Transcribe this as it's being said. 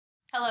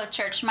Hello,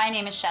 church. My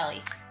name is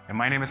Shelly. And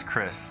my name is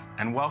Chris,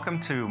 and welcome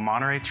to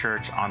Monterey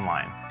Church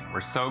Online.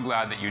 We're so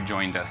glad that you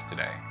joined us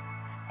today.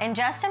 In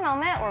just a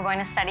moment, we're going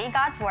to study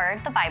God's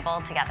Word, the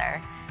Bible,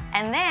 together.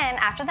 And then,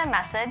 after the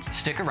message,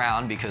 stick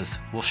around because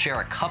we'll share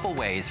a couple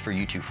ways for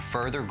you to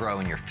further grow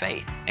in your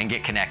faith and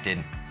get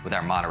connected with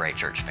our Monterey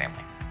Church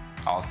family.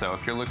 Also,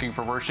 if you're looking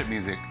for worship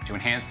music to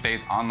enhance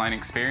today's online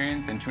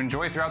experience and to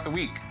enjoy throughout the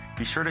week,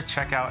 be sure to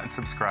check out and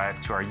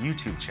subscribe to our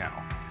YouTube channel.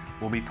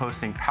 We'll be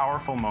posting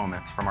powerful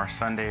moments from our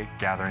Sunday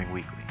gathering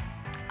weekly.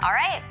 All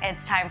right,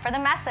 it's time for the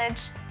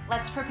message.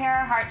 Let's prepare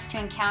our hearts to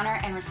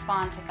encounter and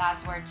respond to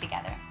God's Word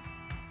together.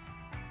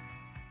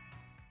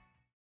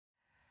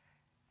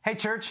 Hey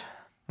church,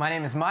 my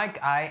name is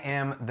Mike. I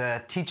am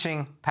the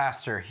teaching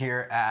pastor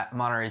here at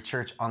Monterey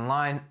Church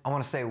Online. I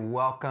want to say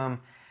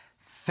welcome.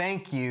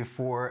 Thank you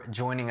for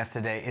joining us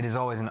today. It is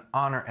always an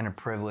honor and a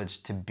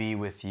privilege to be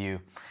with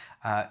you.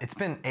 It's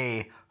been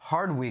a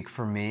hard week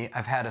for me.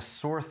 I've had a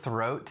sore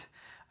throat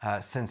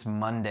since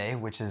Monday,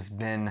 which has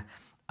been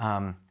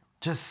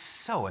just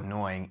so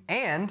annoying.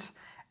 And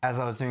as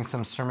I was doing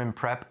some sermon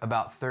prep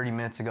about 30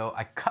 minutes ago,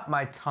 I cut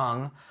my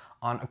tongue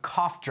on a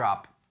cough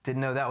drop.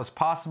 Didn't know that was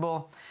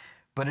possible,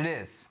 but it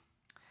is.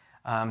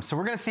 So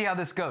we're going to see how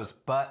this goes,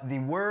 but the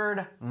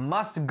word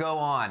must go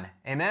on.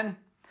 Amen?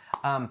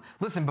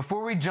 Listen,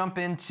 before we jump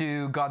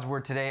into God's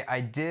Word today, I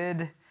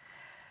did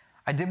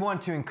want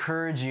to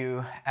encourage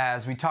you,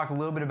 as we talked a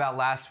little bit about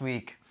last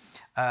week,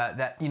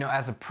 that,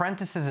 as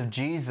apprentices of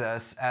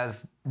Jesus,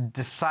 as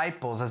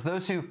disciples, as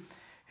those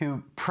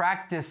who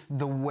practice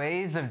the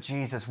ways of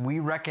Jesus, we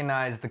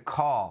recognize the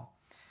call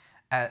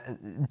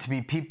to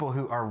be people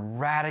who are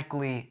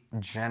radically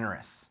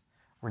generous.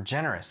 We're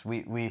generous.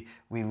 We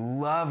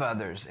love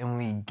others, and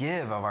we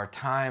give of our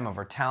time, of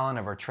our talent,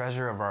 of our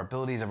treasure, of our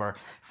abilities, of our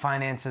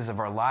finances, of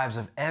our lives,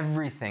 of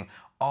everything,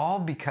 all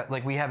because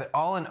we have it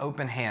all in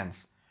open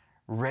hands,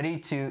 ready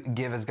to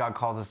give as God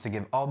calls us to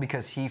give, all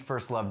because He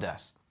first loved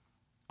us,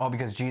 all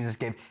because Jesus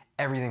gave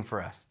everything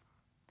for us.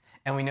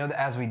 And we know that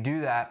as we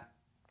do that,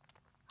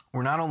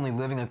 we're not only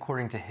living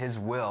according to His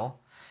will,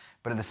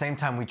 but at the same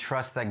time, we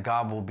trust that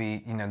God will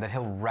be, that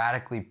He'll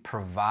radically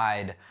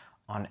provide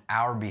on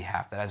our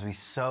behalf, that as we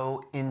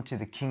sow into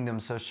the kingdom,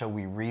 so shall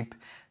we reap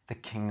the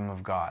kingdom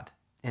of God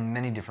in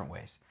many different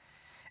ways.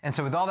 And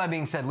so with all that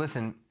being said,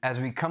 listen, as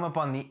we come up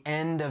on the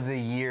end of the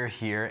year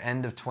here,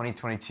 end of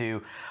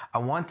 2022, I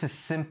want to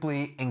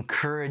simply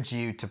encourage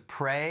you to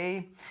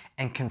pray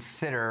and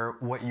consider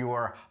what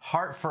your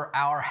Heart for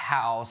Our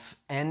House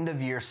end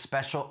of year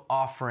special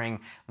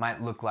offering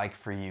might look like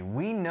for you.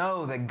 We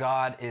know that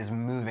God is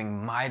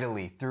moving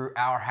mightily through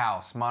our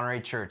house,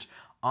 Monterey Church,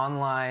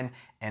 online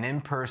and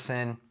in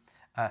person.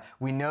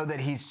 We know that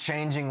He's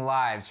changing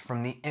lives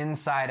from the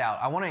inside out.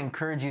 I want to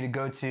encourage you to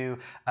go to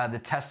the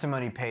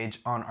testimony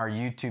page on our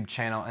YouTube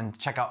channel and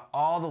check out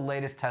all the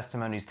latest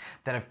testimonies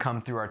that have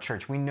come through our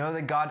church. We know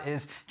that God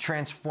is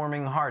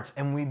transforming hearts,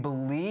 and we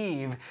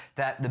believe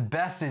that the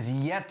best is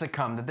yet to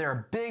come, that there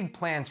are big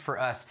plans for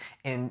us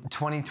in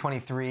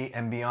 2023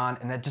 and beyond,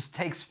 and that just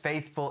takes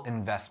faithful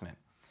investment.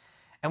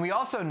 And we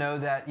also know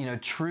that,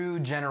 true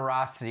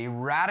generosity,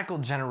 radical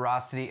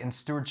generosity and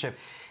stewardship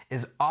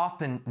is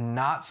often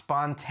not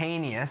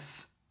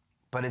spontaneous,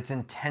 but it's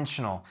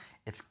intentional,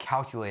 it's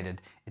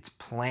calculated, it's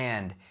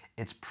planned,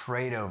 it's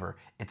prayed over,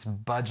 it's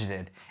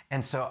budgeted.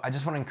 And so I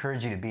just want to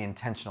encourage you to be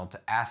intentional, to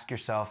ask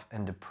yourself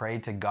and to pray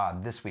to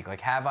God this week.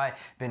 Have I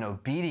been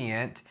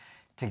obedient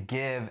to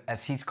give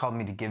as He's called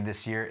me to give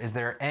this year? Is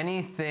there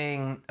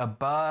anything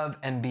above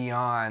and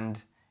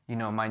beyond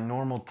my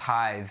normal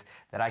tithe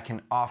that I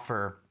can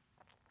offer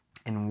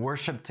in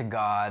worship to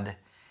God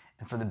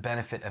and for the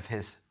benefit of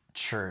His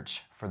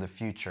church for the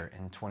future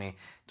in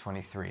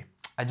 2023?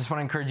 I just want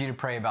to encourage you to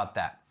pray about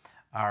that.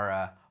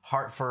 Our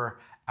Heart for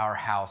Our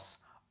House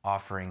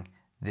offering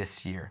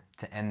this year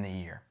to end the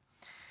year.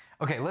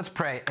 Okay, let's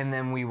pray, and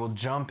then we will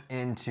jump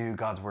into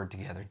God's Word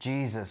together.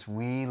 Jesus,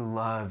 we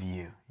love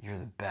You. You're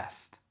the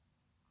best.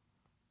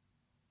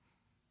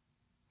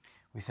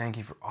 We thank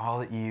You for all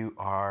that You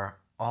are,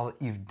 all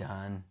that You've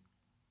done.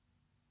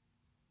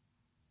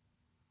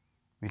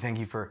 We thank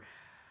You for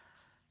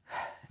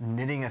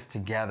knitting us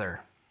together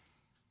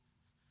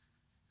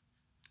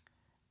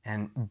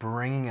and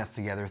bringing us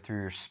together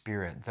through Your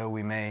Spirit. Though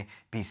we may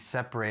be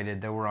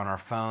separated, though we're on our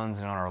phones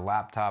and on our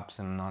laptops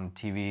and on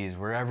TVs,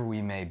 wherever we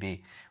may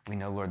be, we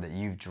know, Lord, that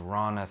You've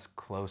drawn us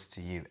close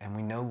to You. And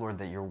we know, Lord,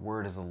 that Your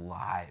Word is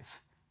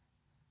alive,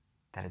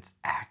 that it's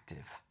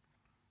active,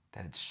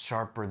 that it's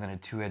sharper than a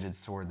two-edged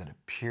sword, that it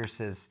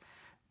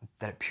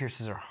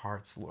pierces our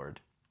hearts, Lord.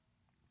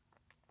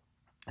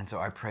 And so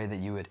I pray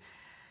that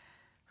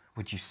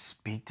would You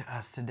speak to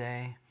us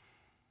today?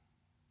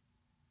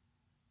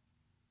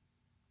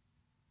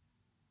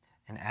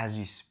 And as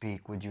You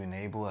speak, would You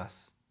enable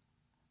us,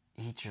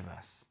 each of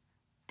us,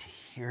 to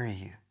hear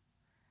You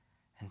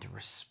and to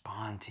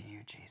respond to You,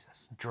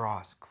 Jesus. Draw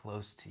us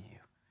close to You.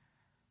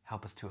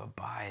 Help us to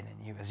abide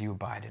in You as You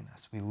abide in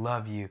us. We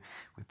love You.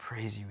 We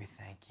praise You. We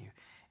thank You.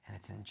 And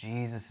it's in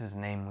Jesus'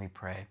 name we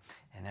pray.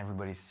 And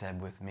everybody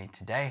said with me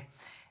today,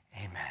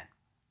 Amen.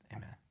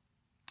 Amen.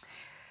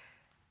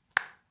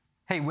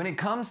 Hey, when it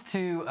comes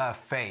to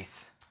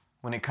faith,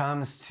 when it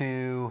comes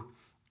to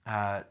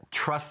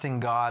trusting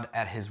God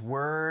at His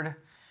word,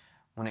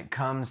 when it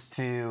comes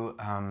to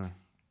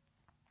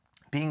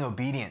being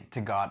obedient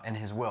to God and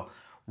His will,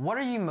 what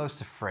are you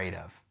most afraid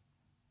of?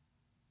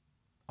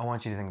 I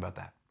want you to think about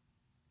that.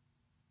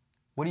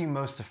 What are you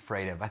most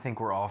afraid of? I think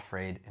we're all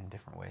afraid in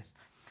different ways.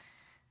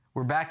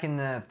 We're back in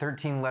the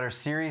 13-letter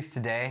series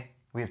today.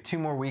 We have 2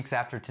 more weeks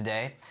after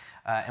today,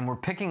 and we're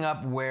picking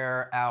up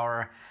where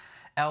our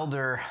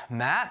elder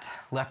Matt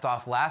left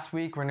off last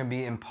week. We're going to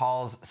be in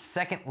Paul's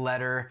second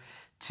letter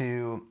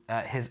to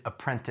his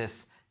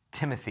apprentice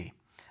Timothy.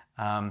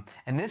 And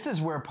this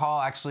is where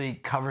Paul actually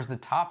covers the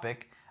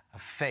topic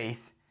of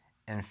faith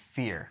and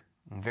fear.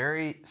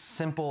 Very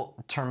simple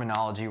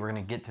terminology. We're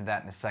going to get to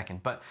that in a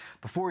second. But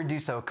before we do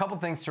so, a couple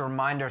things to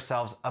remind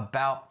ourselves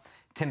about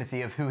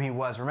Timothy, of who he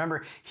was.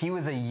 Remember, he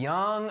was a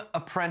young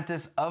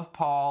apprentice of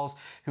Paul's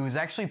who was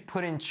actually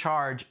put in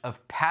charge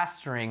of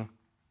pastoring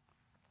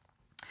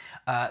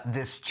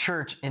this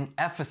church in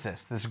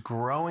Ephesus, this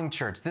growing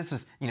church. This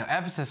was,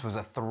 Ephesus was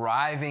a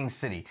thriving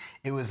city.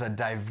 It was a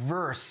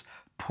diverse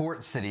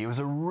port city. It was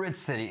a rich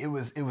city. It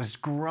was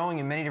growing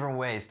in many different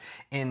ways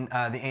in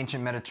the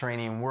ancient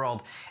Mediterranean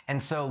world.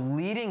 And so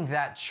leading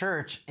that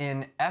church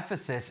in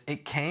Ephesus,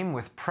 it came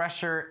with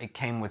pressure, it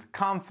came with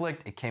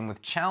conflict, it came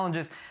with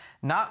challenges,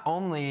 not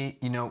only,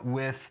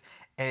 with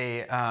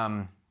a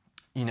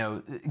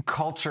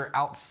culture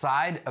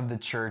outside of the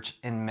church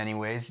in many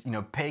ways,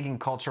 pagan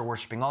culture,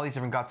 worshiping all these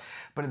different gods,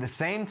 but at the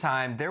same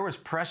time, there was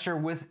pressure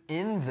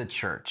within the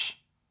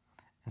church.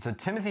 And so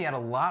Timothy had a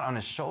lot on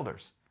his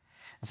shoulders.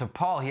 And so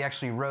Paul, he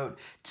actually wrote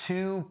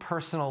 2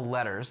 personal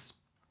letters,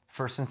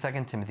 1st and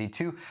 2nd Timothy,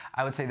 2,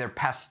 I would say they're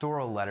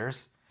pastoral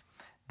letters,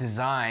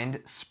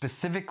 designed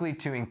specifically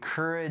to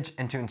encourage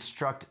and to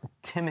instruct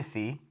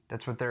Timothy.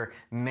 That's what they're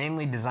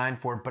mainly designed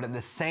for, but at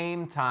the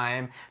same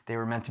time, they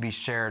were meant to be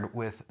shared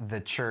with the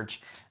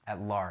church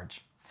at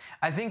large.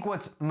 I think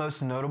what's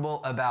most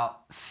notable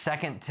about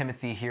 2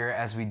 Timothy here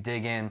as we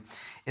dig in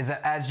is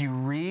that as you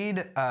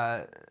read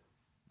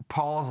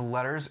Paul's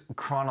letters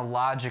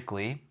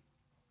chronologically,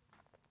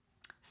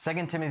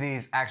 2 Timothy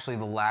is actually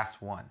the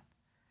last one.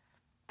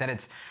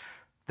 That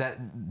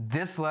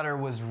this letter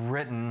was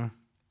written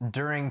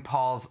during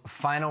Paul's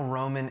final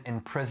Roman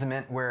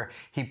imprisonment, where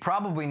he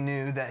probably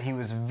knew that he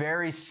was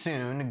very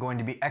soon going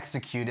to be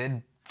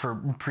executed for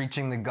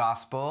preaching the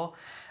gospel,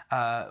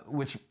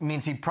 which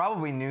means he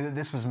probably knew that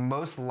this was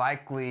most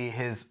likely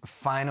his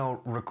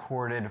final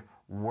recorded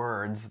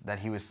words that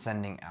he was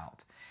sending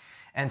out.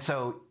 And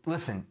so,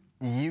 listen,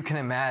 you can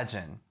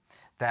imagine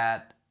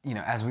that,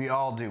 as we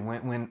all do,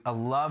 when a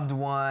loved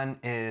one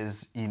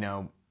is,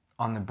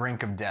 on the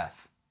brink of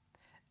death,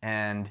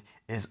 and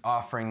is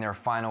offering their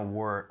final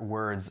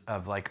words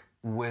of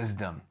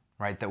wisdom,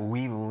 right? That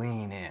we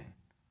lean in,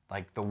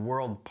 like the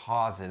world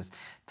pauses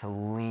to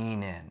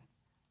lean in.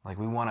 Like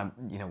we want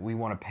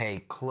to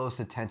pay close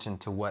attention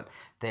to what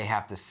they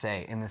have to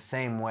say. In the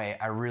same way,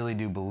 I really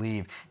do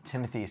believe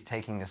Timothy is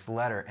taking this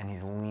letter and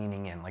he's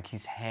leaning in, like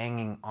he's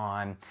hanging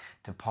on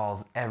to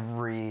Paul's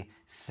every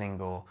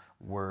single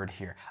word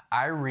here.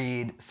 I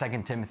read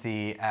 2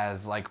 Timothy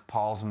as like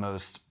Paul's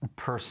most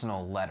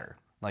personal letter.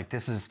 Like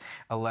this is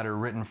a letter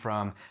written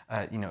from,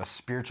 a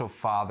spiritual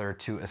father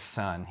to a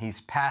son.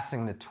 He's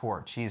passing the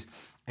torch. He's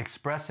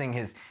expressing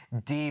his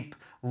deep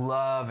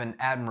love and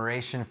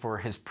admiration for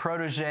his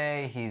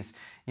protege. He's,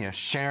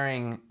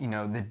 sharing,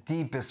 the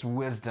deepest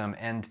wisdom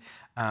and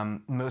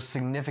most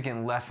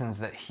significant lessons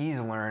that he's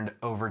learned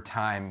over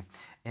time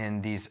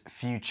in these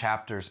few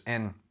chapters.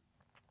 And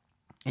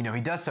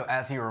he does so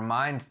as he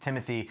reminds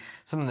Timothy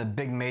some of the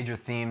big major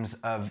themes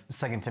of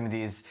 2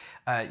 Timothy is,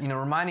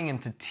 reminding him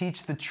to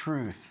teach the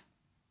truth,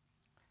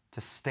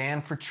 to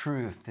stand for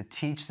truth, to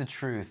teach the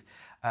truth,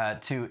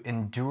 to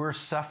endure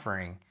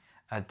suffering,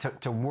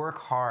 to work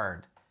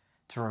hard,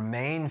 to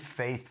remain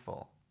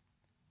faithful.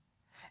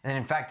 And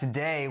in fact,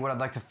 today, what I'd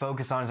like to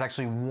focus on is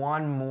actually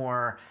one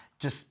more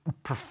just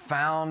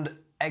profound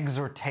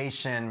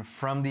exhortation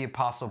from the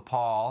Apostle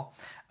Paul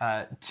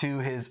to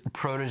his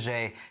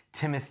protege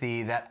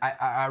Timothy that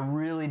I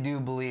really do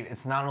believe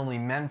it's not only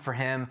meant for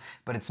him,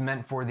 but it's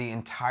meant for the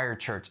entire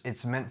church.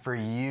 It's meant for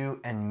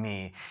you and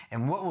me.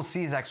 And what we'll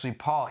see is actually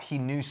Paul, he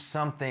knew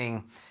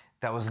something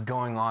that was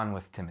going on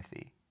with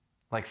Timothy,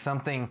 like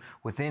something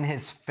within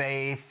his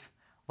faith,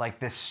 like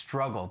this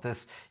struggle,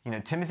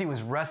 Timothy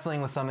was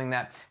wrestling with something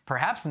that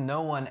perhaps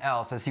no one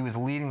else, as he was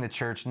leading the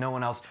church, no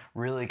one else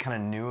really kind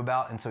of knew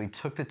about. And so he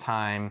took the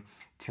time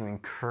to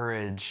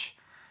encourage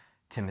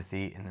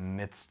Timothy in the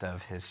midst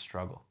of his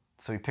struggle.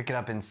 So we pick it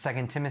up in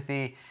 2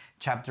 Timothy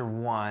chapter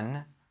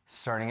 1,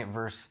 starting at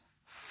verse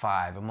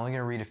 5. I'm only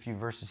going to read a few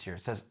verses here.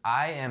 It says,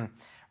 I am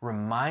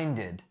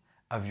reminded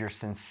of your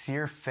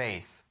sincere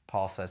faith,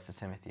 Paul says to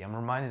Timothy. I'm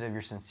reminded of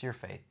your sincere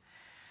faith,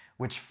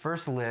 which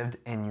first lived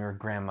in your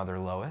grandmother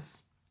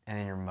Lois and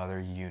in your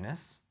mother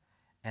Eunice,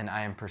 and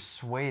I am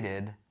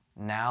persuaded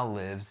now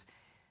lives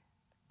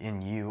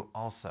in you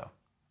also.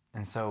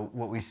 And so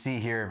what we see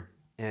here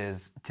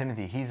is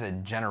Timothy, he's a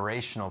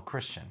generational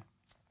Christian.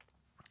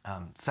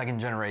 Second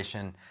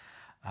generation,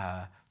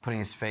 putting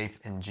his faith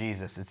in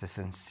Jesus. It's a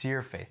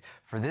sincere faith.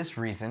 For this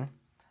reason,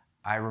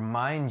 I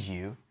remind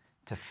you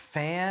to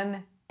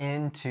fan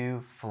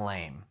into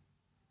flame.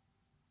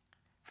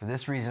 For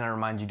this reason, I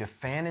remind you to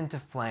fan into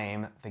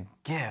flame the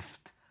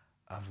gift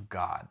of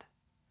God,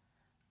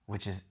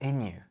 which is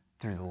in you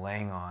through the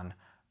laying on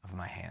of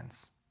my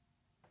hands.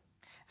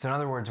 So in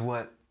other words,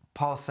 what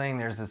Paul's saying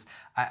there is this,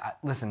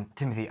 listen,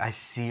 Timothy, I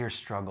see your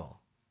struggle.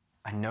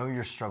 I know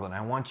your struggle, and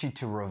I want you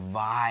to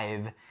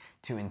revive,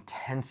 to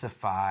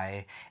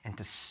intensify, and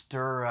to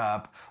stir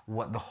up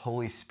what the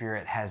Holy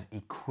Spirit has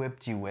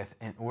equipped you with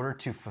in order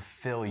to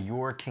fulfill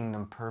your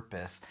kingdom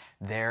purpose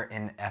there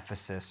in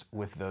Ephesus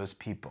with those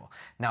people.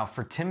 Now,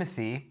 for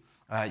Timothy,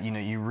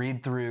 you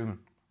read through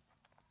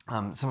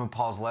some of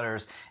Paul's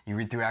letters, you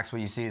read through Acts, what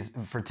you see is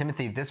for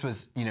Timothy, this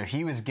was,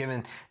 he was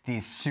given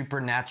these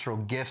supernatural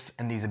gifts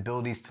and these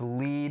abilities to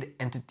lead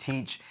and to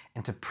teach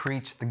and to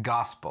preach the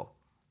gospel,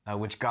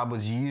 which God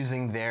was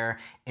using there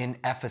in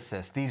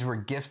Ephesus. These were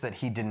gifts that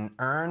he didn't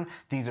earn.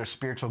 These are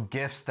spiritual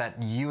gifts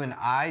that you and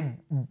I,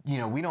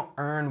 we don't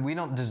earn, we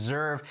don't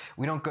deserve,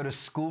 we don't go to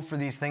school for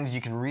these things.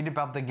 You can read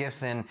about the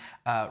gifts in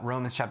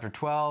Romans chapter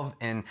 12,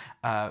 in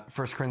 1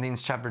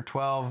 Corinthians chapter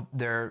 12.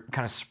 They're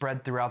kind of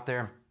spread throughout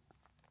there.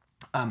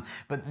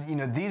 But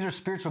these are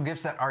spiritual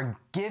gifts that are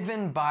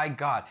given by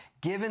God,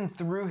 given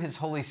through his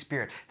Holy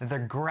Spirit, that they're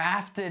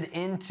grafted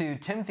into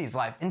Timothy's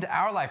life, into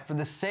our life, for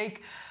the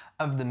sake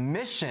of the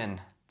mission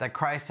that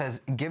Christ has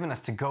given us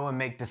to go and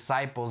make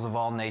disciples of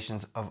all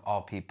nations, of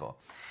all people.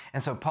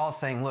 And so Paul's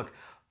saying, look,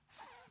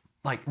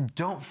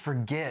 don't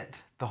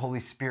forget the Holy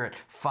Spirit.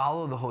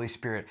 Follow the Holy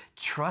Spirit.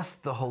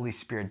 Trust the Holy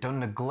Spirit.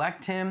 Don't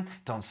neglect him.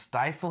 Don't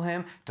stifle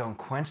him. Don't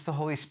quench the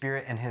Holy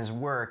Spirit and his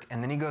work.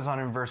 And then he goes on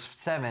in verse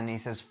 7, and he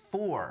says,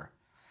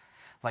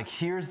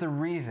 here's the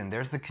reason.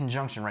 There's the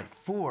conjunction, right?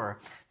 For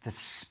the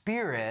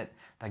Spirit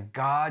that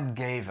God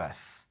gave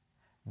us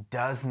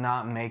does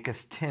not make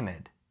us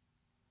timid.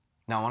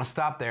 Now, I want to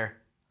stop there,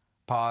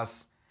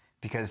 pause,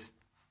 because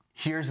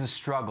here's the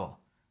struggle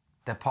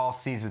that Paul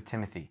sees with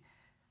Timothy.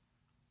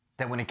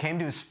 That when it came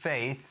to his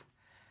faith,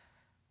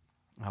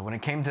 when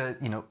it came to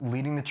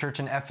leading the church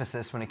in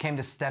Ephesus, when it came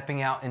to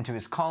stepping out into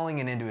his calling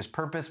and into his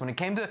purpose, when it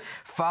came to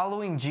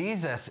following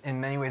Jesus in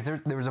many ways,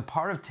 there was a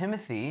part of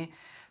Timothy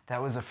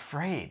that was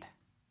afraid.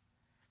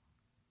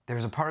 There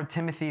was a part of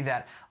Timothy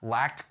that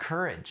lacked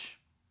courage.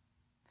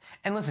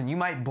 And listen, you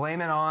might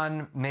blame it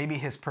on maybe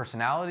his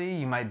personality.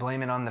 You might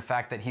blame it on the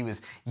fact that he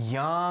was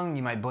young.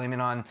 You might blame it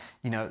on,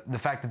 the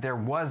fact that there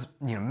was,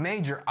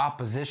 major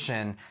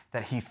opposition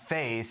that he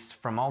faced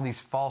from all these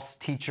false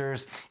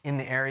teachers in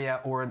the area,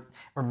 or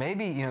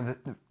maybe,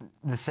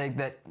 the sake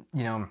that,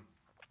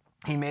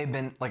 he may have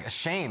been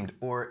ashamed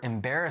or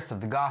embarrassed of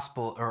the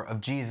gospel or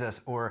of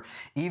Jesus, or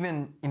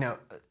even,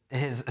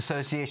 his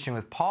association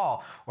with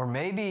Paul, or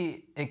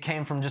maybe it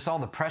came from just all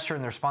the pressure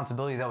and the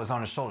responsibility that was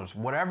on his shoulders.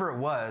 Whatever it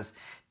was,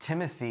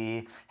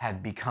 Timothy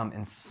had become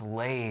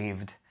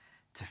enslaved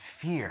to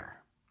fear.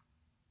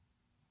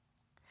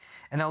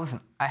 And now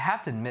listen, I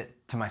have to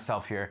admit to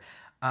myself here,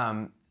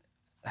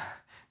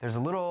 there's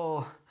a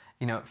little,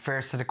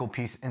 pharisaical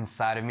piece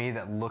inside of me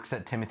that looks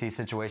at Timothy's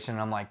situation,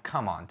 and I'm like,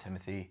 come on,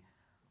 Timothy.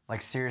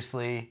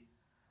 Seriously?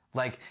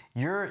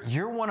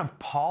 You're one of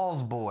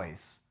Paul's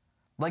boys.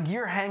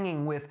 You're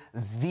hanging with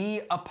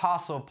the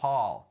Apostle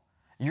Paul.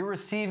 You're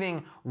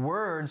receiving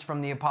words from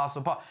the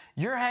Apostle Paul.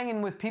 You're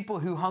hanging with people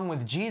who hung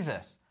with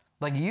Jesus.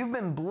 You've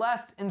been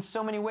blessed in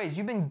so many ways.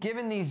 You've been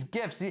given these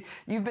gifts.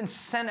 You've been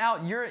sent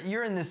out.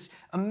 You're in this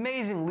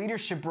amazing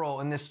leadership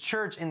role in this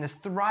church, in this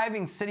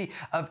thriving city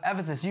of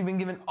Ephesus. You've been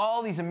given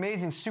all these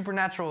amazing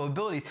supernatural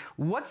abilities.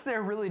 What's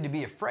there really to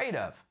be afraid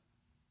of?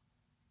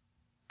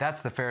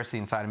 That's the Pharisee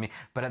inside of me.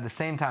 But at the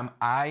same time,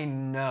 I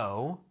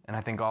know, and I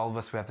think all of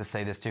us, we have to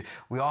say this too,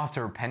 we all have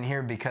to repent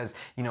here because,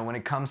 when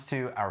it comes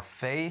to our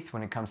faith,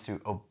 when it comes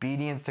to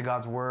obedience to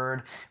God's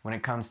word, when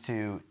it comes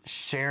to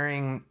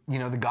sharing,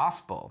 the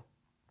gospel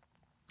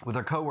with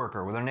our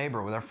coworker, with our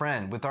neighbor, with our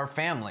friend, with our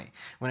family,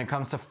 when it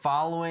comes to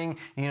following,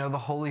 the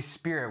Holy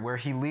Spirit, where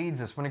he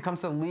leads us, when it comes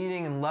to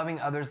leading and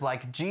loving others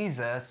like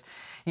Jesus,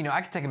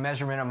 I could take a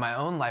measurement of my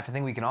own life. I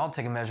think we can all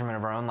take a measurement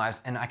of our own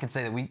lives. And I can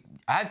say that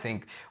I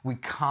think we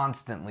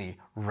constantly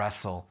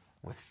wrestle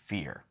with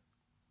fear.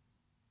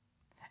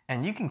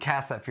 And you can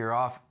cast that fear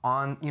off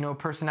on, a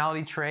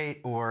personality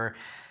trait, or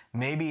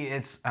maybe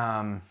it's,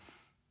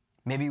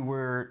 maybe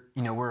we're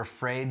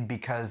afraid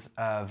because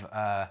of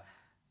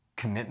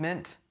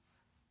commitment.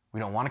 We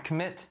don't want to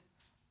commit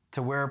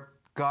to where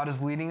God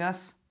is leading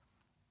us.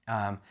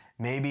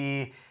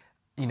 Maybe,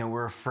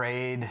 we're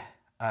afraid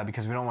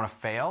because we don't want to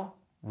fail.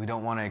 We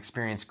don't want to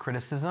experience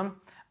criticism.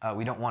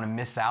 We don't want to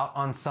miss out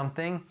on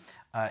something.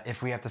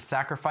 If we have to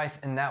sacrifice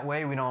in that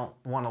way, we don't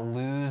want to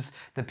lose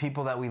the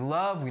people that we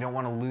love. We don't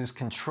want to lose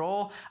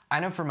control. I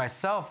know for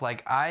myself,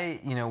 like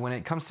when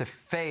it comes to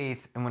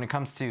faith and when it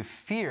comes to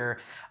fear,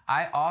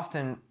 I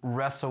often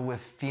wrestle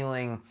with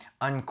feeling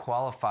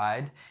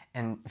unqualified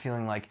and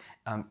feeling like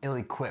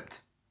ill-equipped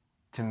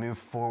to move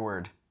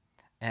forward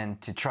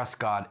and to trust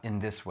God in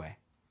this way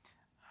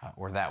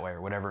or that way or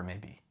whatever it may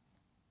be.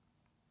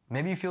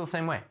 Maybe you feel the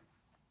same way.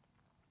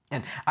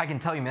 And I can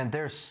tell you, man,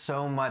 there's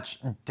so much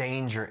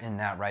danger in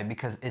that, right?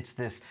 Because it's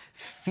this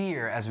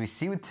fear, as we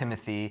see with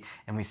Timothy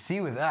and we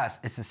see with us,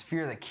 it's this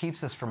fear that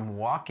keeps us from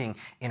walking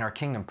in our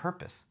kingdom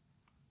purpose.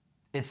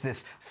 It's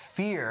this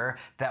fear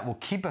that will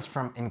keep us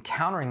from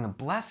encountering the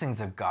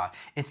blessings of God.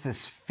 It's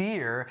this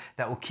fear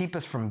that will keep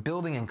us from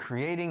building and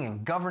creating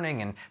and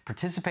governing and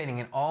participating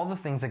in all the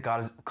things that God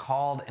has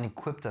called and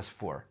equipped us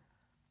for.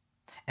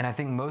 And I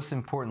think most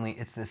importantly,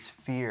 it's this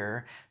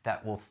fear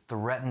that will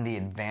threaten the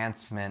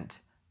advancement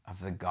of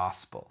the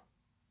gospel,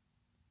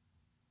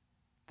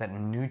 that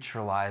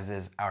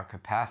neutralizes our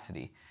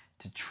capacity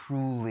to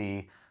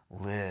truly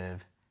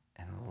live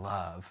and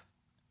love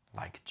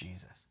like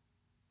Jesus.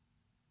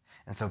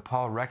 And so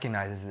Paul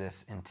recognizes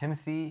this in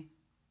Timothy.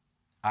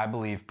 I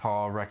believe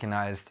Paul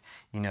recognized,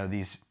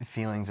 these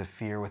feelings of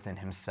fear within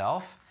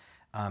himself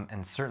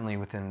and certainly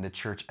within the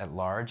church at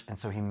large. And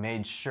so he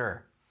made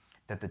sure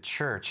that the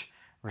church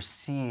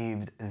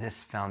received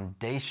this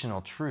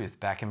foundational truth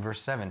back in verse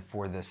 7.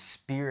 For the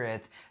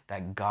Spirit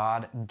that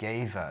God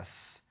gave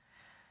us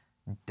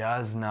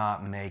does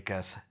not make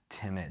us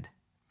timid.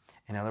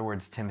 In other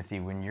words, Timothy,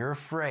 when you're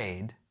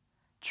afraid,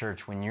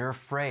 church, when you're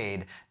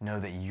afraid, know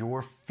that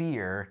your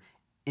fear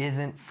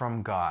isn't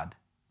from God.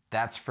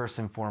 That's first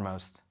and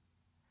foremost.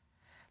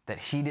 That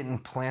He didn't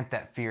plant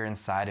that fear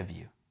inside of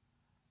you.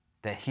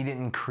 That He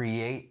didn't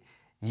create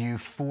you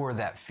for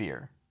that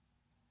fear.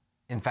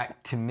 In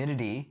fact,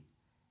 timidity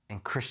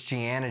and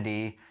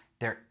Christianity,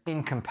 they're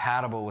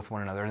incompatible with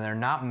one another and they're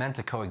not meant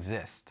to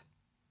coexist.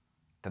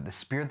 That the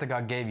Spirit that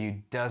God gave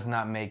you does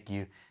not make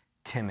you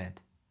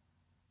timid.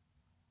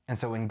 And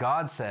so when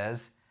God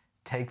says,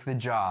 take the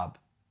job,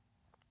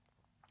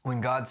 when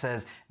God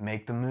says,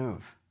 make the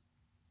move,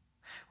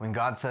 when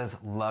God says,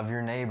 love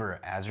your neighbor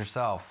as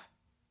yourself,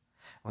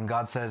 when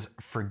God says,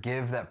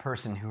 forgive that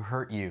person who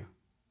hurt you,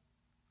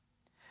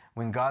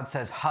 when God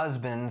says,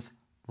 husbands,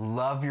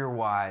 love your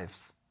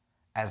wives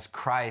as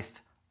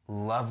Christ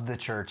loved the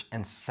church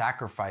and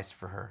sacrificed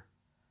for her.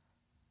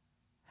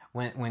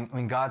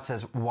 When God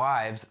says,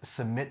 wives,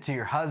 submit to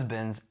your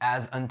husbands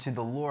as unto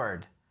the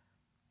Lord.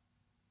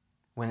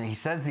 When He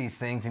says these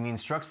things and He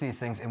instructs these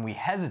things and we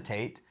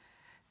hesitate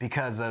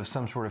because of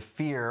some sort of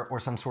fear or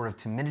some sort of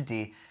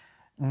timidity,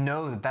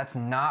 know that that's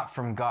not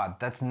from God.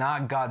 That's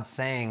not God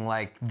saying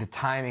like the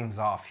timing's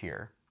off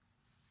here.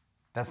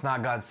 That's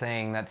not God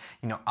saying that,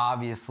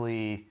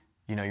 obviously,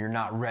 you're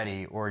not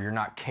ready or you're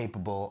not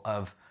capable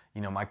of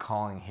my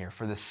calling here.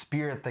 For the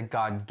Spirit that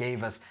God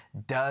gave us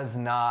does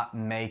not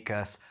make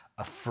us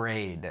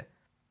afraid,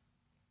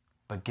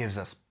 but gives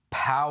us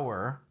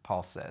power,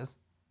 Paul says,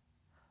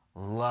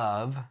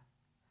 love,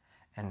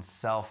 and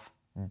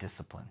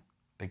self-discipline.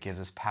 But gives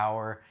us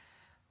power,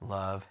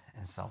 love,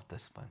 and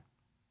self-discipline.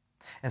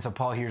 And so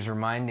Paul here is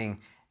reminding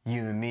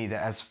you and me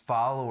that as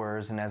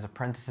followers and as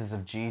apprentices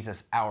of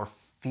Jesus, our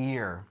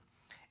fear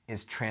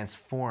is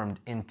transformed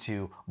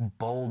into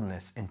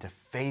boldness, into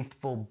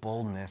faithful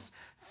boldness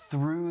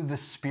through the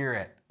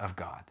Spirit of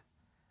God.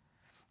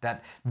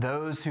 That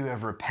those who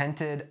have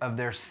repented of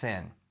their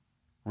sin,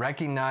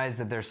 recognize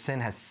that their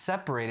sin has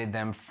separated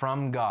them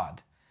from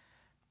God,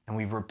 and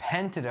we've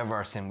repented of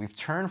our sin, we've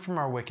turned from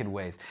our wicked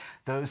ways,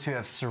 those who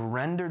have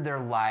surrendered their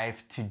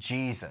life to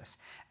Jesus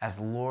as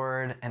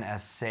Lord and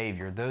as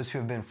Savior, those who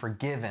have been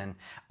forgiven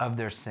of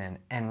their sin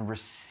and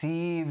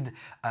received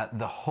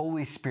the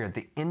Holy Spirit,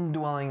 the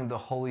indwelling of the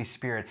Holy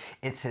Spirit.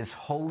 It's His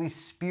Holy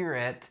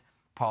Spirit,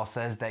 Paul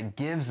says, that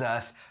gives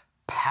us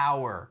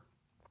power.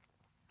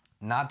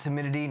 Not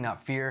timidity,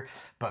 not fear,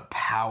 but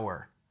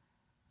power.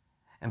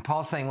 And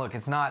Paul's saying, look,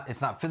 it's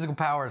not physical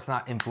power, it's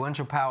not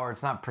influential power,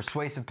 it's not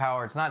persuasive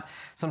power, it's not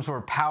some sort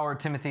of power,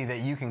 Timothy,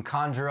 that you can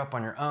conjure up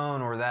on your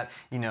own or that,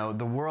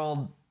 the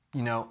world,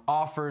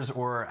 offers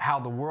or how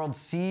the world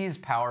sees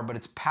power, but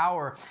it's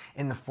power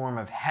in the form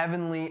of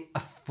heavenly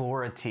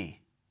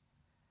authority.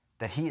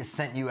 That He has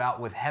sent you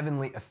out with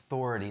heavenly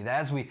authority. That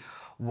as we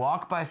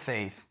walk by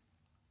faith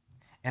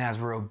and as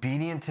we're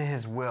obedient to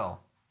His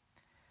will,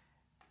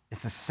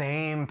 it's the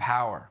same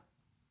power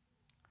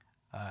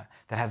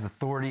that has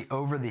authority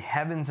over the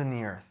heavens and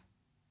the earth.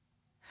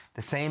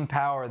 The same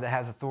power that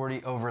has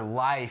authority over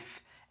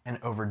life and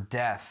over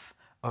death,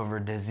 over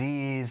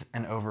disease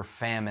and over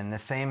famine. The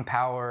same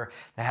power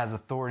that has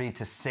authority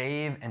to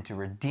save and to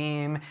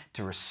redeem,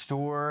 to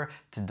restore,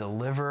 to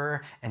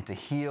deliver, and to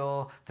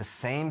heal. The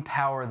same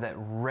power that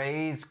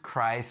raised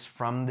Christ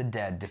from the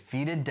dead,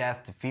 defeated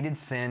death, defeated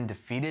sin,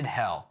 defeated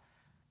hell,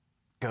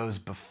 goes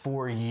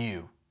before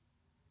you.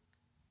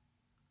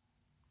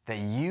 That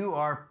you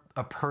are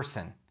a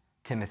person,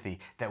 Timothy,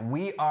 that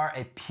we are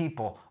a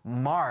people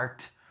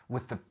marked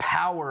with the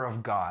power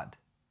of God.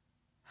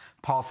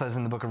 Paul says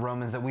in the book of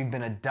Romans that we've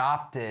been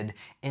adopted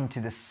into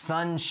the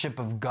sonship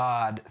of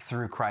God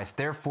through Christ.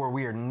 Therefore,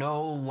 we are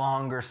no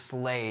longer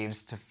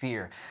slaves to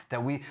fear.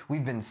 That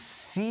we've been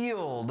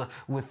sealed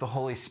with the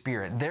Holy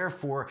Spirit.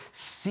 Therefore,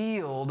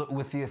 sealed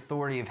with the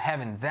authority of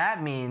heaven.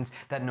 That means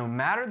that no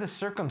matter the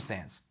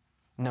circumstance,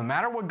 no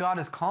matter what God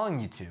is calling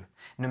you to,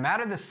 no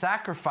matter the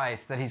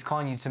sacrifice that he's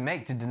calling you to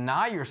make, to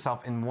deny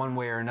yourself in one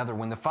way or another,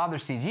 when the Father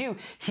sees you,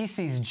 he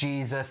sees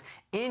Jesus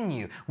in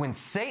you. When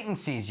Satan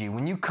sees you,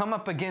 when you come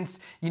up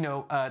against,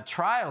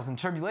 trials and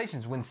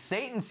tribulations, when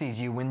Satan sees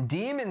you, when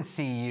demons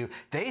see you,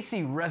 they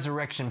see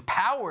resurrection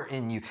power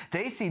in you.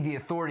 They see the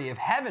authority of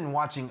heaven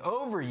watching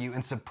over you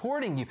and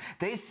supporting you.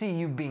 They see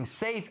you being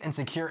safe and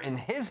secure in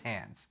his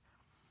hands.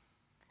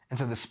 And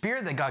so the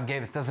Spirit that God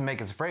gave us doesn't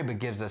make us afraid, but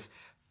gives us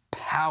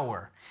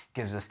power,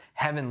 gives us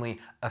heavenly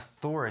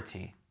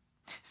authority.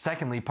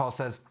 Secondly, Paul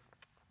says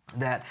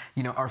that,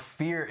 our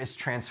fear is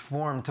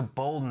transformed to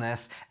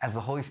boldness as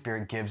the Holy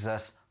Spirit gives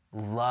us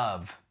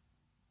love,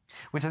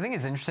 which I think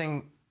is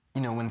interesting,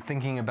 when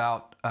thinking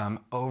about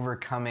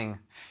overcoming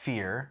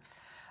fear.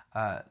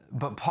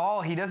 But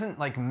Paul, he doesn't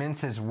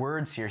mince his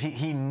words here.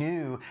 He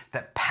knew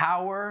that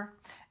power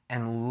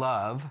and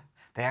love,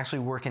 they actually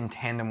work in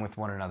tandem with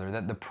one another,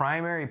 that the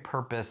primary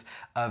purpose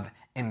of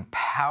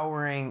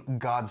empowering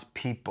God's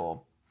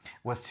people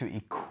was to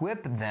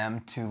equip them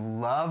to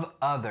love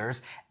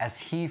others as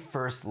he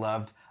first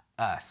loved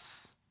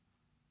us,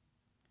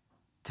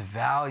 to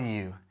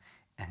value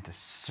and to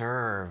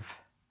serve,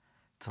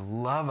 to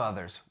love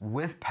others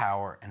with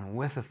power and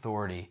with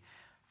authority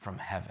from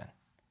heaven.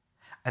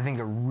 I think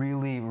a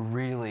really,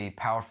 really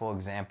powerful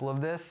example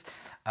of this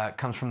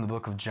comes from the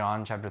book of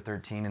John, chapter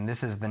 13, and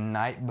this is the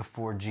night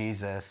before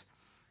Jesus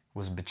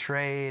was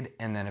betrayed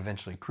and then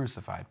eventually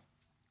crucified.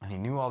 And he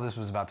knew all this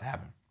was about to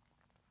happen.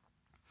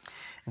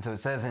 And so it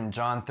says in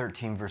John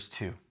 13, verse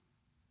 2,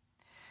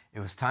 it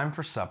was time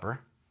for supper,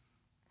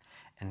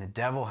 and the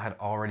devil had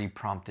already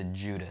prompted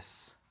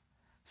Judas,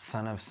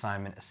 son of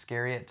Simon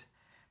Iscariot,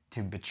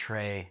 to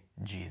betray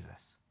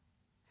Jesus.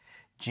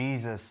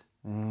 Jesus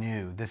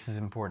knew, this is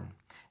important,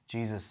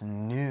 Jesus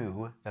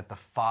knew that the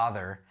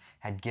Father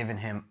had given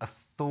him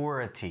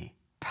authority,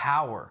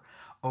 power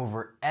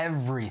over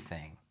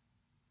everything,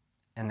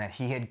 and that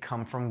he had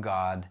come from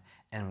God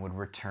and would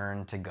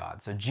return to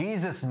God. So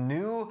Jesus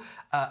knew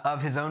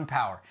of his own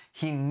power.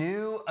 He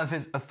knew of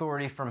his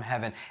authority from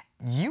heaven.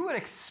 You would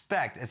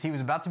expect, as he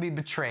was about to be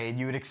betrayed,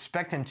 you would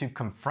expect him to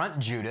confront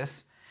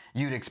Judas.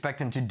 You'd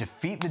expect him to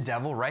defeat the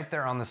devil right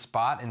there on the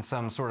spot in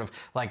some sort of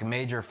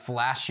major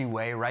flashy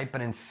way, right?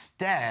 But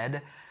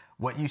instead,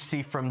 what you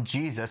see from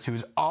Jesus,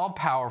 who's all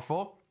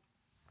powerful,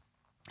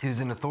 who's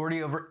in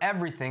authority over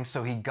everything,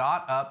 so he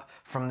got up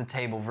from the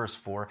table, verse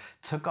 4,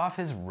 took off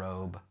his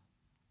robe,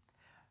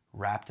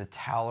 wrapped a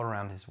towel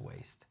around his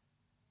waist,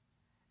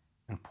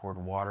 and poured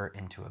water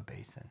into a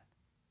basin.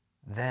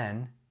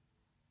 Then,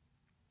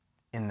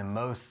 in the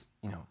most,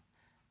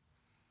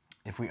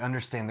 if we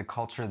understand the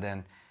culture,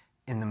 then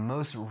in the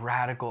most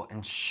radical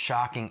and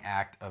shocking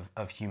act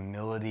of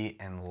humility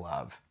and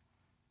love,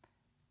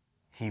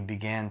 he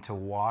began to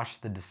wash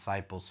the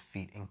disciples'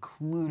 feet,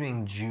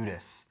 including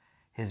Judas,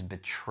 his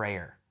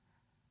betrayer,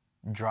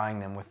 drying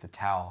them with the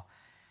towel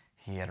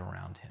he had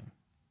around him.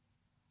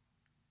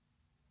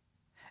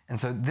 And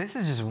so this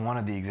is just one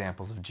of the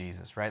examples of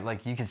Jesus, right?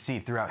 You can see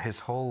throughout his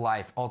whole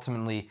life,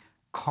 ultimately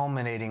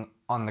culminating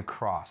on the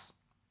cross,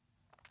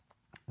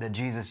 that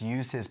Jesus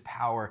used his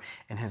power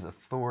and his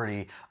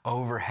authority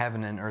over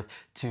heaven and earth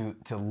to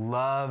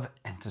love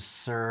and to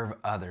serve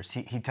others.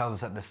 He tells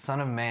us that the Son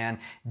of Man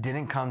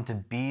didn't come to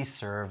be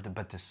served,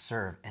 but to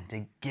serve and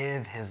to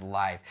give his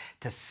life,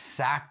 to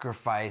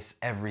sacrifice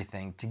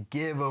everything, to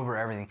give over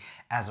everything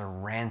as a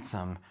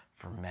ransom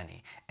for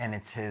many. And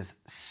it's his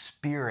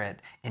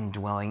Spirit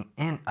indwelling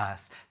in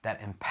us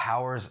that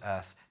empowers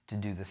us to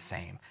do the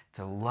same,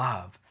 to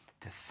love,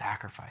 to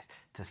sacrifice,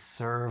 to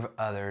serve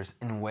others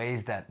in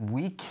ways that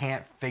we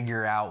can't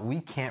figure out, we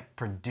can't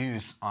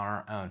produce on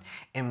our own,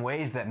 in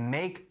ways that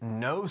make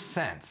no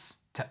sense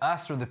to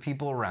us or the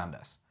people around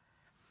us.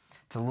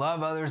 To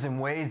love others in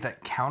ways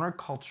that counter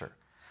culture,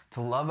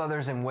 to love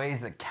others in ways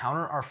that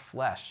counter our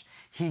flesh.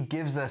 He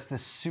gives us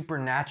this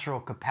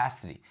supernatural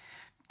capacity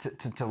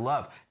to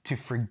love, to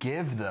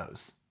forgive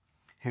those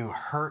who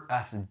hurt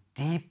us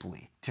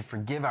deeply, to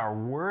forgive our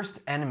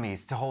worst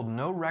enemies, to hold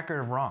no record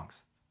of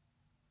wrongs.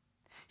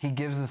 He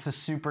gives us a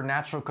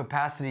supernatural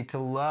capacity to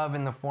love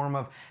in the form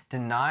of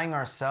denying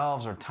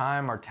ourselves, our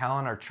time, our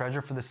talent, our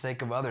treasure for the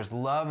sake of others.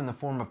 Love in the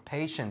form of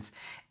patience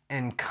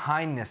and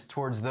kindness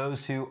towards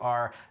those who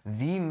are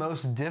the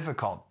most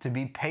difficult to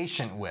be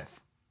patient with.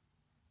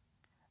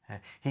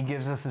 He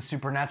gives us the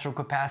supernatural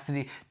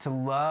capacity to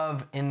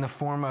love in the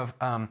form of,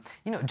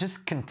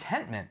 just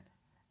contentment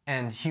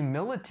and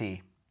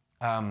humility,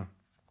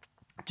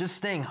 just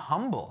staying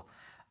humble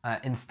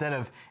instead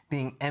of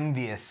being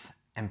envious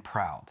and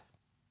proud.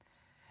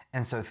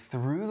 And so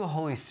through the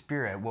Holy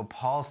Spirit, what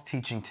Paul's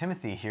teaching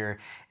Timothy here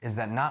is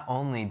that not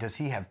only does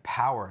he have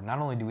power, not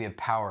only do we have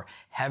power,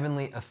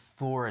 heavenly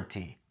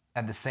authority,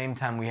 at the same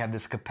time we have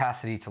this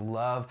capacity to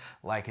love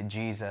like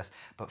Jesus,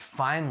 but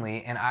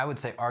finally, and I would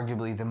say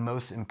arguably the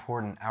most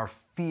important, our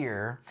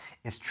fear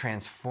is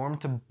transformed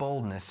to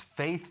boldness,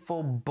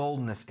 faithful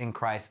boldness in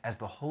Christ as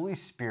the Holy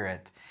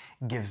Spirit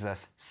gives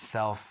us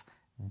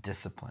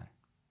self-discipline.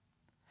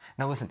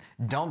 Now listen,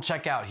 don't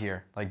check out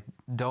here. Like,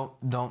 don't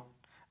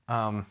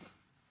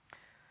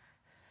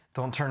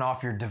turn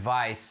off your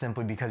device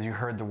simply because you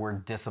heard the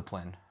word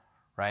discipline,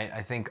 right?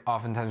 I think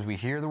oftentimes we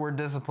hear the word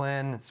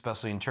discipline,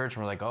 especially in church,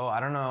 and we're like, oh, I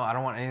don't know, I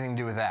don't want anything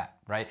to do with that,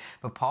 right?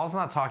 But Paul's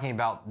not talking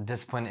about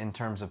discipline in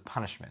terms of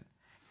punishment.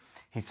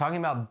 He's talking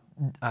about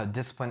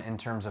discipline in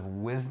terms of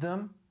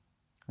wisdom,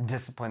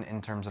 discipline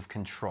in terms of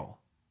control.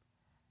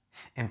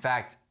 In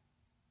fact,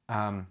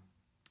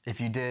 if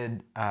you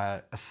did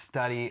a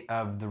study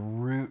of the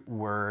root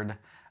word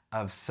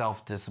of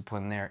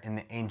self-discipline there in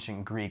the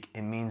ancient Greek,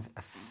 it means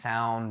a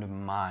sound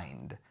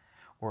mind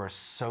or a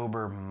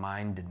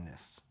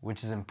sober-mindedness,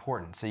 which is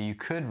important. So you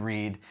could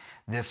read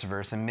this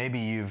verse, and maybe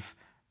you've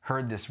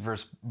heard this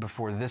verse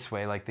before this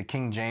way, like the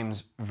King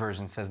James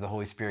Version says the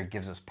Holy Spirit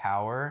gives us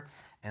power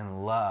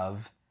and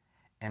love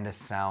and a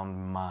sound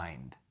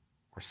mind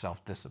or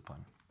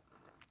self-discipline.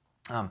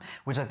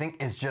 Which I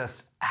think is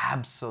just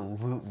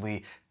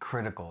absolutely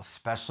critical,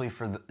 especially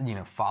for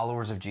the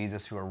followers of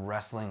Jesus who are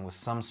wrestling with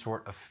some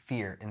sort of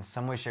fear in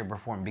some way, shape, or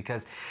form,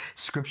 because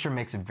Scripture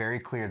makes it very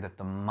clear that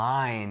the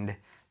mind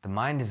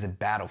is a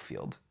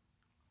battlefield.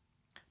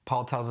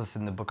 Paul tells us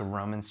in the book of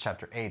Romans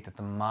chapter 8 that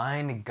the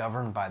mind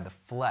governed by the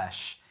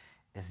flesh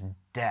is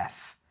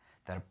death,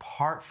 that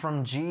apart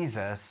from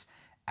Jesus,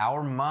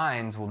 our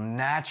minds will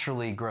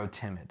naturally grow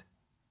timid.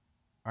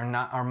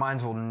 Our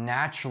minds will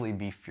naturally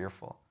be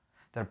fearful.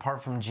 That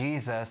apart from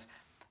Jesus,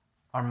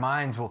 our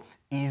minds will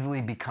easily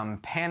become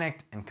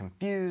panicked and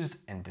confused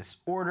and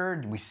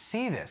disordered. We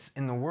see this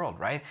in the world,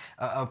 right?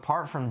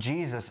 Apart from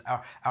Jesus,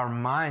 our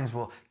minds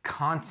will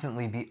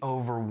constantly be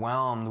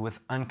overwhelmed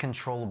with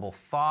uncontrollable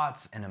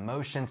thoughts and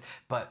emotions.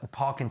 But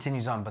Paul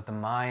continues on, but the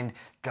mind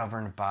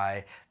governed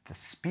by the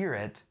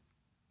Spirit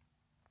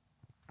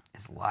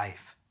is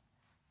life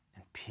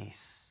and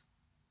peace.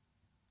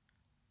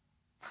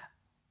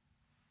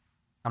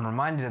 I'm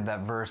reminded of that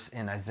verse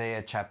in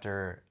Isaiah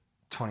chapter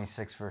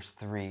 26, verse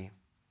 3,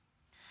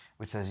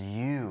 which says,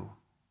 you,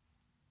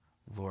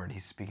 Lord,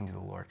 he's speaking to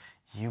the Lord,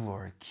 you,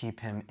 Lord, keep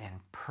him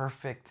in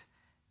perfect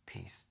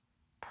peace,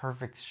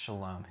 perfect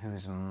shalom,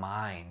 whose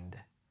mind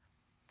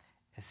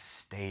is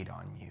stayed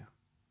on you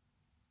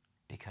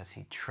because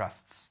he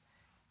trusts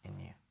in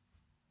you.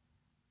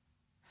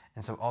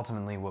 And so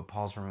ultimately what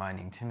Paul's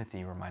reminding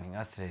Timothy, reminding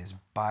us today is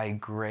by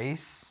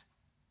grace,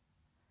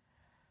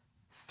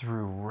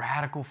 through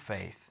radical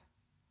faith,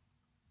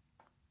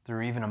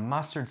 through even a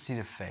mustard seed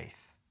of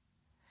faith,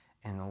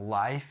 in the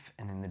life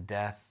and in the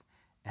death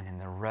and in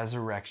the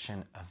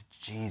resurrection of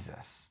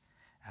Jesus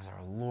as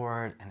our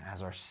Lord and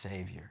as our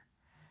Savior.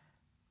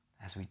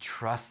 As we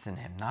trust in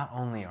him, not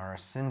only are our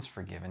sins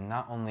forgiven,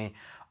 not only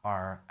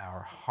are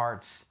our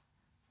hearts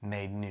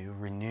made new,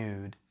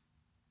 renewed,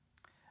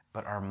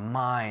 but our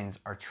minds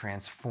are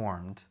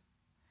transformed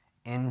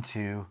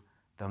into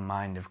the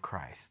mind of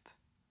Christ.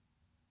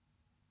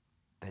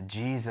 That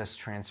Jesus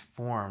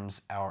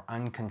transforms our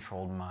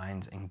uncontrolled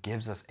minds and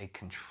gives us a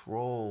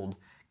controlled,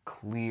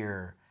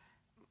 clear,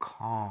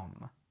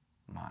 calm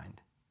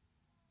mind.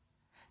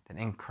 That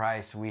in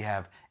Christ we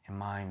have a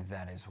mind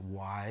that is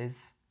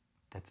wise,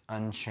 that's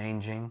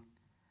unchanging,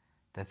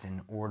 that's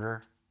in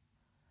order,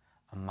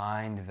 a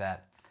mind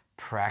that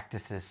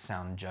practices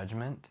sound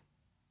judgment,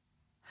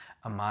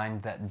 a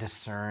mind that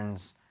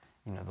discerns,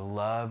 the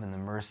love and the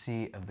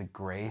mercy of the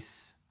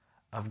grace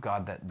of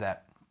God,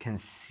 that can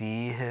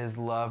see his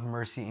love,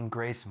 mercy, and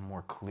grace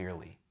more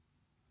clearly.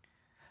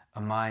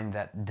 A mind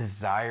that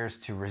desires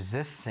to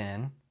resist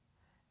sin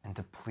and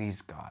to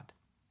please God.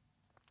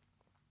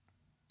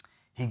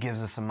 He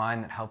gives us a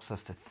mind that helps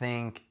us to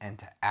think and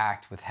to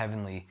act with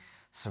heavenly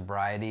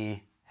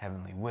sobriety,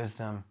 heavenly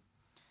wisdom,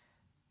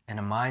 and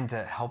a mind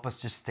to help us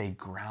just stay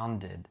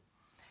grounded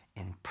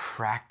in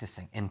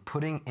practicing, in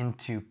putting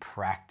into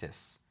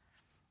practice,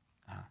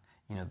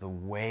 the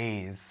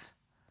ways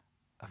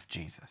of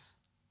Jesus.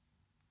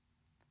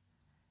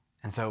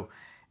 And so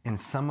in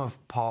some of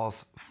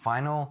Paul's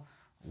final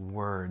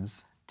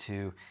words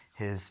to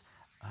his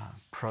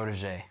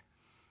protege,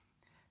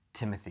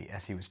 Timothy,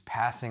 as he was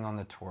passing on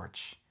the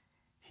torch,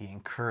 he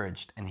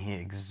encouraged and he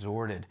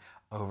exhorted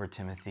over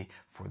Timothy,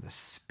 for the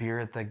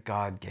Spirit that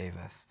God gave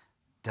us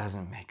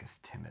doesn't make us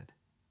timid,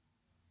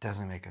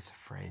 doesn't make us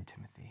afraid,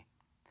 Timothy,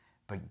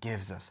 but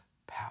gives us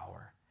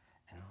power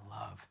and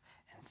love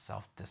and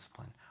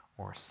self-discipline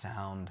or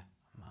sound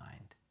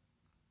mind.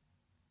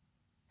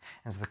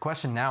 And so the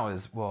question now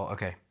is, well,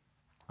 okay,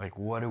 like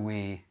what do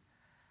we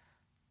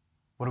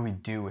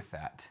do with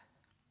that?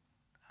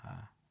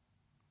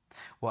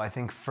 Well, I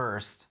think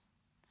first,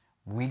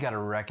 we got to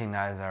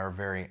recognize our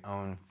very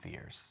own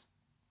fears.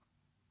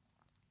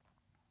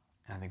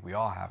 And I think we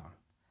all have them.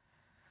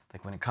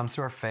 Like when it comes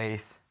to our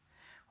faith,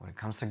 when it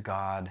comes to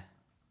God,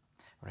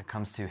 when it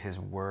comes to His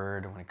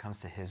Word, when it comes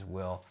to His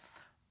will,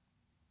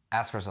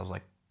 ask ourselves,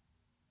 like,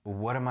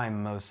 what am I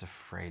most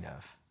afraid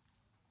of?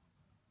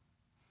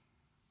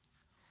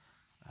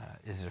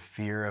 Is it a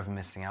fear of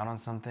missing out on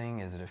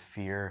something? Is it a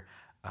fear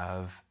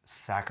of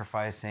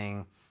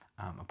sacrificing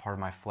a part of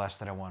my flesh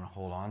that I want to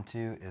hold on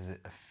to? Is it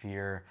a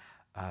fear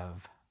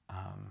of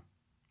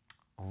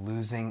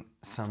losing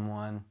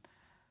someone?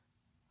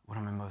 What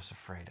am I most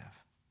afraid of?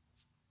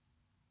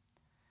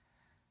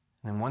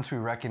 And then once we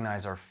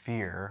recognize our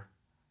fear,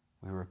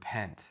 we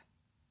repent.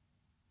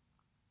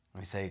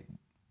 We say,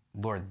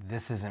 Lord,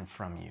 this isn't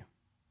from you.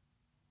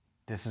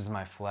 This is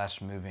my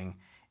flesh moving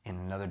in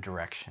another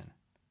direction.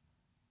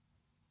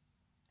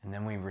 And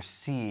then we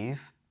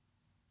receive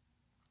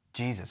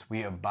Jesus.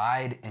 We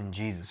abide in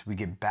Jesus. We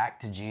get back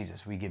to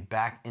Jesus. We get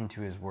back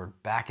into His Word,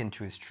 back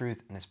into His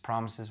truth and His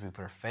promises. We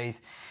put our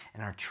faith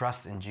and our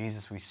trust in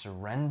Jesus. We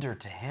surrender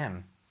to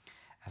Him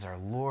as our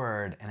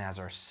Lord and as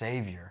our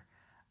Savior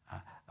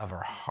of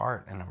our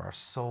heart and of our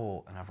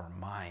soul and of our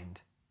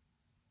mind.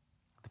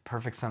 The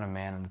perfect Son of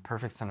Man and the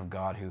perfect Son of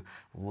God who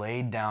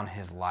laid down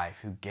His life,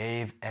 who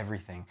gave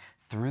everything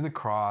through the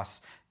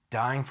cross,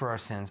 dying for our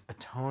sins,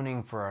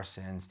 atoning for our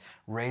sins,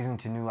 raising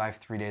to new life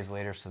 3 days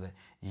later so that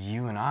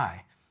you and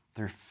I,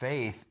 through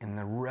faith in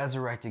the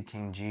resurrected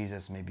King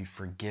Jesus, may be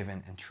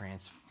forgiven and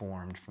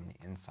transformed from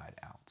the inside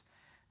out.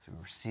 So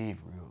we receive,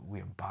 we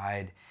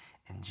abide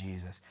in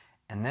Jesus.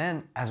 And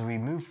then as we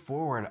move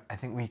forward, I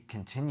think we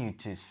continue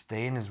to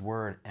stay in His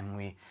Word and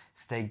we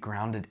stay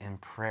grounded in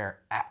prayer,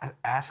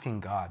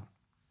 asking God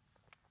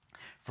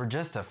for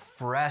just a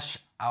fresh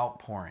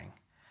outpouring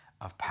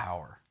of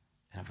power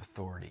and of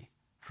authority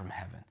from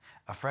heaven,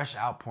 a fresh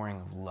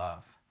outpouring of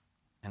love,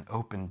 an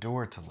open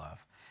door to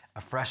love,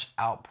 a fresh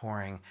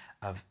outpouring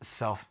of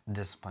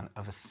self-discipline,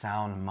 of a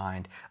sound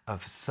mind,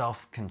 of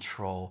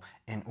self-control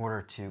in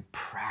order to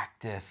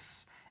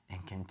practice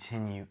and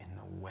continue in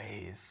the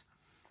ways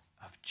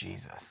of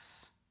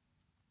Jesus.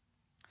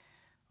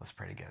 Let's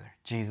pray together.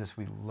 Jesus,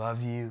 we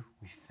love you,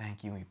 we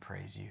thank you, we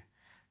praise you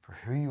for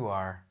who you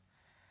are,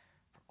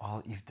 for all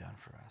that you've done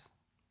for us.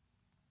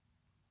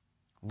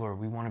 Lord,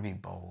 we want to be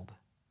bold.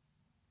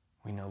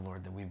 We know,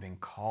 Lord, that we've been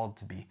called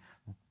to be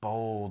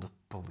bold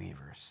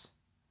believers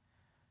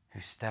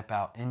who step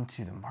out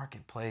into the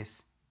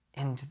marketplace,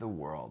 into the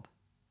world,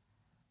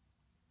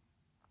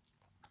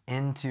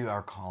 into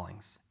our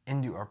callings,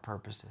 into our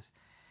purposes,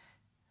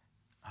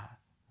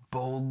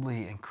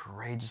 boldly and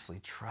courageously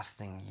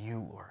trusting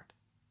you, Lord.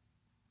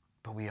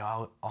 But we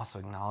also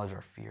acknowledge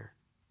our fear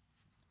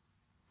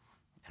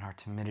and our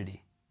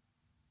timidity.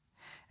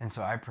 And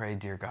so I pray,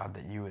 dear God,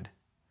 that you would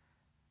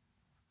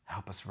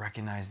help us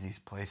recognize these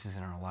places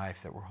in our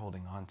life that we're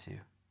holding on to.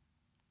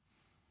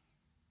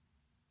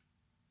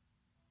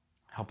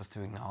 Help us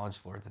to acknowledge,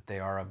 Lord, that they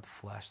are of the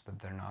flesh, that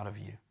they're not of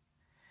you,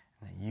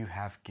 and that you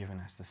have given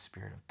us the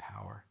spirit of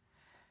power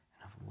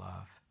and of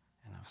love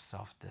and of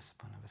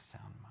self-discipline, of a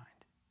sound mind.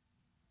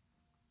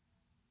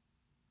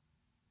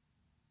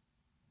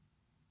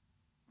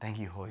 Thank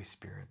you, Holy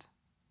Spirit,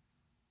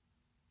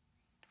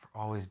 for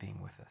always being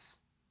with us,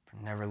 for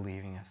never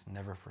leaving us,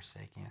 never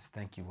forsaking us.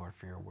 Thank you, Lord,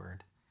 for your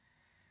word.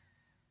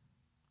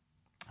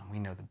 And we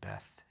know the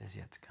best is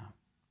yet to come.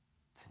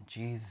 It's in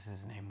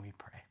Jesus' name we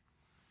pray.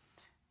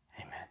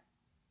 Amen.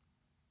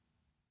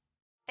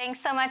 Thanks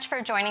so much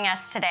for joining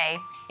us today.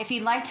 If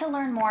you'd like to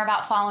learn more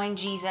about following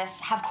Jesus,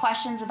 have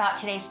questions about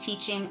today's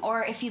teaching,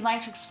 or if you'd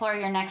like to explore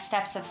your next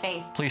steps of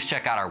faith, Please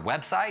check out our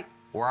website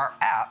or our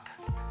app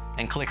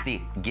and click the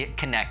Get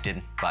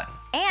Connected button.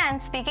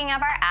 And speaking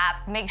of our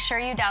app, make sure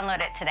you download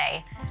it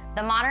today.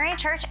 The Monterey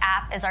Church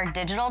app is our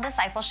digital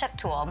discipleship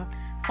tool,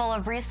 full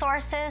of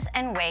resources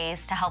and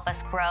ways to help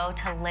us grow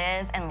to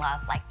live and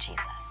love like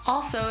Jesus.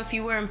 Also, if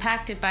you were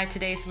impacted by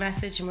today's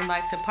message and would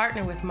like to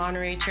partner with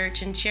Monterey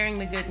Church in sharing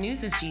the good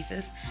news of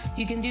Jesus,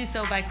 you can do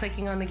so by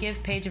clicking on the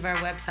Give page of our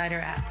website or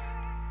app.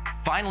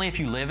 Finally, if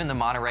you live in the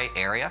Monterey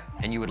area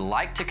and you would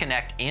like to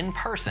connect in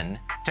person,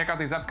 Check out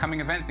these upcoming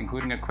events,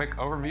 including a quick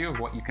overview of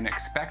what you can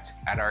expect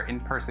at our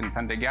in-person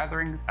Sunday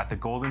gatherings at the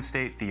Golden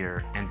State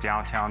Theater in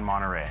downtown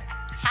Monterey.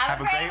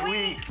 have a great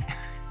week.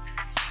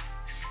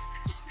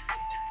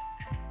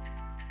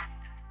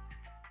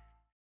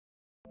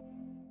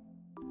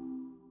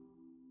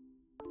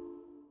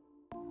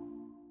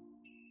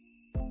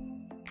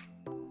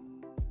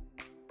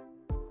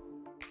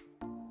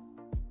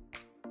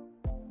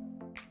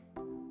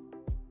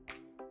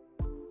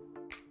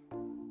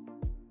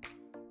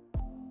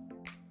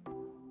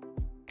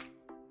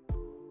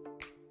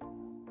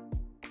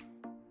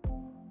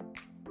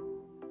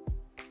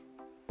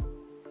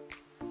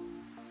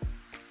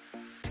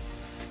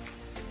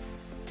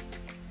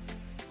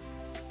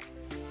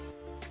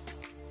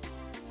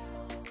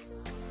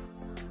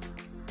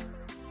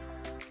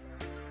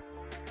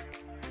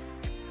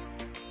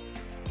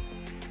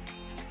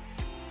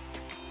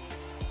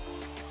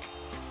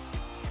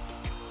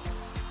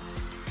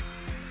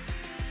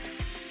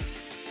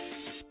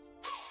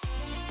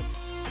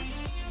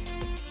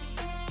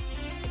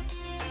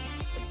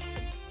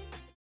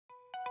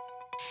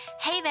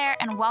 Hey there,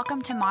 and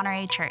welcome to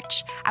Monterey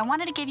Church. I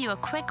wanted to give you a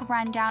quick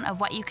rundown of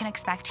what you can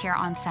expect here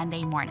on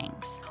Sunday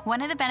mornings.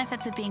 One of the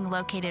benefits of being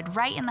located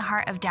right in the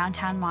heart of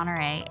downtown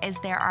Monterey is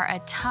there are a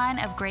ton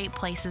of great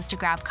places to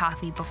grab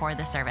coffee before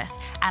the service,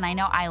 and I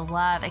know I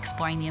love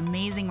exploring the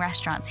amazing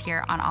restaurants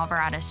here on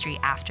Alvarado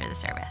Street after the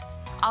service.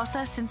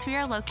 Also, since we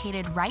are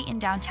located right in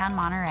downtown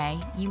Monterey,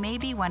 you may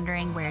be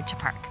wondering where to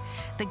park.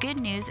 The good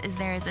news is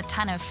there is a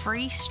ton of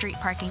free street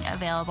parking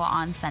available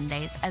on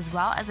Sundays, as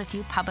well as a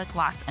few public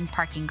lots and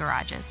parking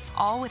garages,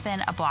 all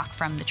within a block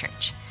from the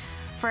church.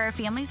 For our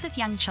families with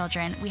young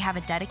children, we have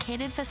a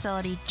dedicated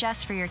facility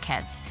just for your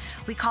kids.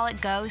 We call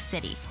it Go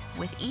City,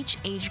 with each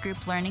age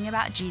group learning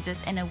about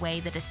Jesus in a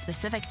way that is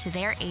specific to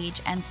their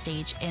age and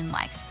stage in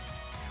life.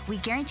 We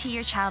guarantee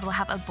your child will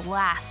have a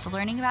blast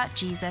learning about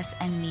Jesus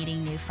and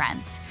meeting new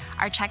friends.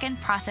 Our check-in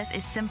process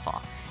is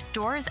simple.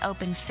 Doors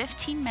open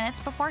 15 minutes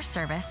before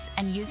service,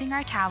 and using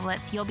our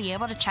tablets, you'll be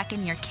able to check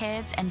in your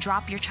kids and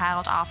drop your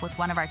child off with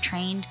one of our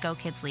trained Go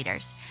Kids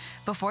leaders.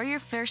 Before your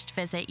first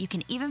visit, you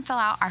can even fill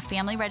out our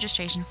family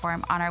registration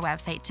form on our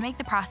website to make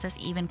the process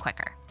even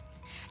quicker.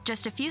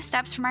 Just a few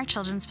steps from our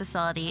children's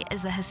facility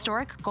is the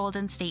historic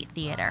Golden State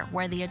Theater,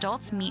 where the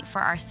adults meet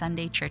for our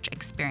Sunday church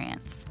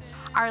experience.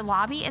 Our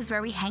lobby is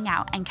where we hang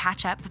out and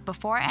catch up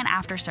before and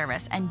after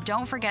service, and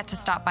don't forget to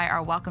stop by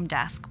our welcome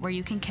desk, where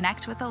you can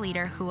connect with a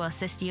leader who will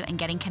assist you in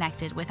getting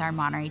connected with our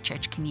Monterey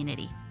Church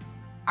community.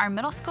 Our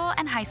middle school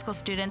and high school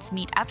students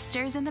meet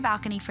upstairs in the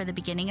balcony for the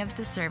beginning of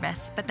the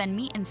service, but then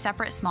meet in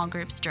separate small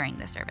groups during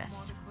the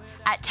service.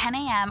 At 10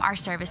 a.m., our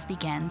service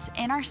begins.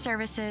 In our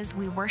services,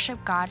 we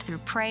worship God through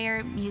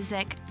prayer,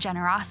 music,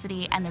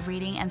 generosity, and the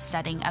reading and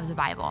studying of the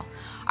Bible.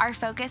 Our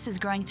focus is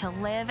growing to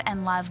live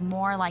and love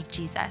more like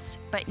Jesus.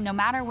 But no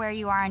matter where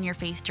you are on your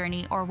faith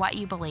journey or what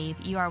you believe,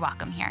 you are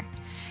welcome here.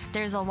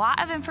 There's a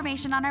lot of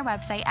information on our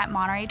website at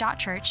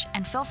monterey.church,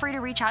 and feel free to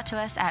reach out to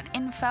us at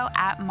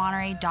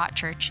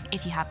info@monterey.church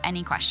if you have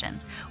any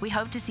questions. We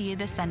hope to see you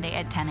this Sunday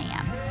at 10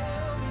 a.m.